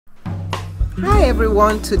Hi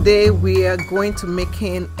everyone, today we are going to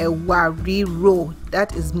making Ewa Riro,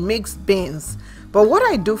 that is mixed beans. But what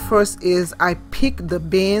I do first is I pick the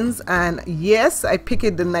beans, and yes, I pick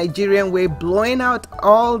it the Nigerian way, blowing out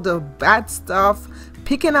all the bad stuff,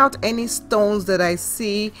 picking out any stones that I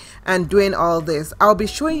see, and doing all this. I'll be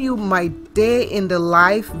showing you my day in the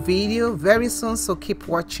life video very soon, so keep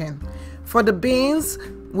watching. For the beans,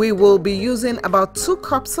 we will be using about 2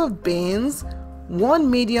 cups of beans,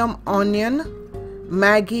 1 medium onion,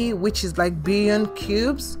 Maggi, which is like bouillon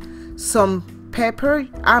cubes, some pepper.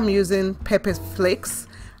 I'm using pepper flakes.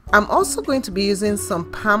 I'm also going to be using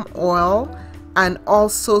some palm oil and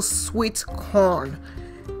also sweet corn.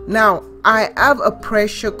 Now I have a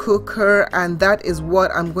pressure cooker, and that is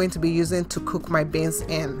what I'm going to be using to cook my beans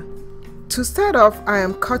in. To start off, I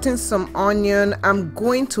am cutting some onion. I'm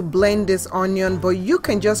going to blend this onion, but you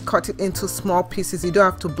can just cut it into small pieces. You don't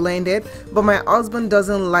have to blend it, but my husband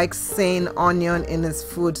doesn't like seeing onion in his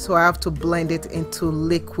food, so I have to blend it into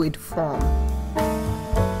liquid form.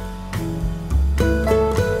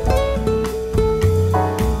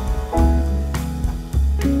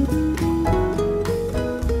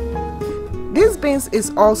 These beans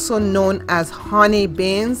is also known as honey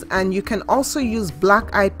beans, and you can also use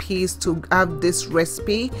black eyed peas to have this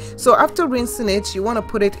recipe. So after rinsing it, you want to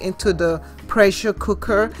put it into the pressure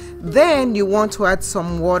cooker. Then you want to add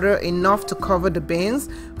some water, enough to cover the beans,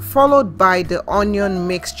 followed by the onion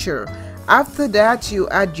mixture. After that, you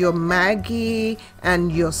add your Maggi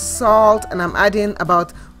and your salt, and I'm adding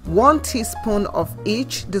about 1 teaspoon of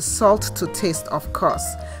each, the salt to taste, of course.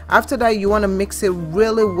 After that, you want to mix it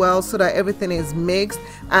really well so that everything is mixed,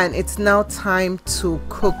 and it's now time to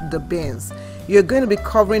cook the beans. You're going to be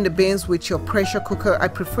covering the beans with your pressure cooker. I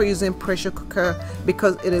prefer using pressure cooker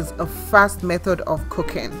because it is a fast method of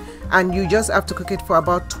cooking, and you just have to cook it for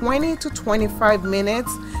about 20 to 25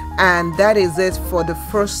 minutes, and that is it for the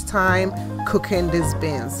first time cooking these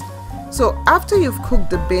beans. So after you've cooked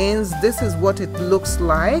the beans, this is what it looks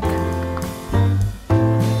like.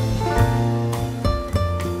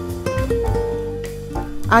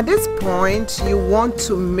 At this point, you want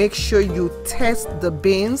to make sure you test the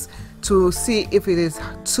beans to see if it is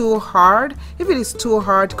too hard. If it is too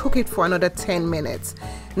hard, cook it for another 10 minutes.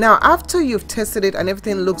 Now after you've tested it and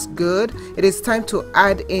everything looks good, it is time to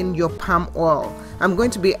add in your palm oil. I'm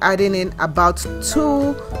going to be adding in about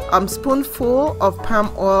 2 spoonfuls of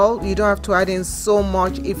palm oil. You don't have to add in so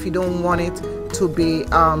much if you don't want it to be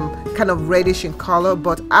kind of reddish in color,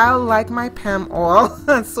 but I like my palm oil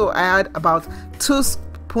so I add about 2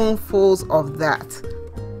 spoonfuls of that.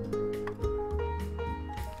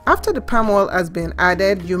 After the palm oil has been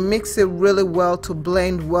added, you mix it really well to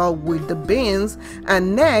blend well with the beans,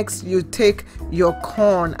 and next you take your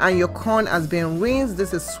corn, and your corn has been rinsed.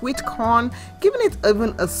 This is sweet corn, giving it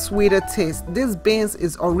even a sweeter taste. This beans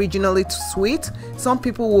is originally sweet. Some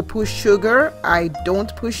people will put sugar. I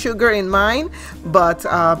don't put sugar in mine, but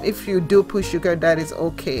if you do put sugar, that is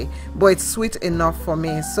okay, but it's sweet enough for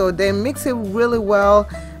me. So then mix it really well,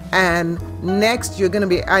 and next you're going to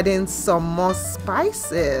be adding some more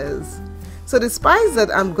spices. So the spice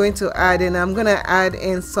that I'm going to add in, I'm going to add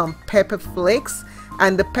in some pepper flakes,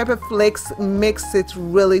 and the pepper flakes makes it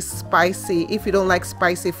really spicy. If you don't like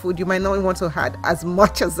spicy food, you might not want to add as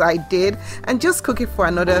much as I did, and just cook it for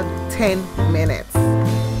another 10 minutes.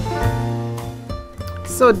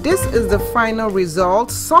 So this is the final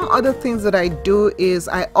result. Some other things that I do is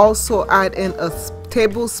I also add in a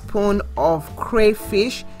tablespoon of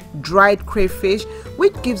crayfish, dried crayfish,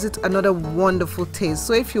 which gives it another wonderful taste.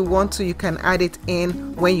 So if you want to, you can add it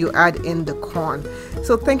in when you add in the corn.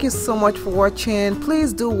 So thank you so much for watching.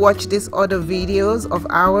 Please do watch these other videos of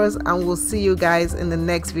ours, and we'll see you guys in the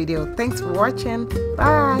next video. Thanks for watching.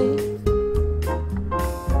 Bye.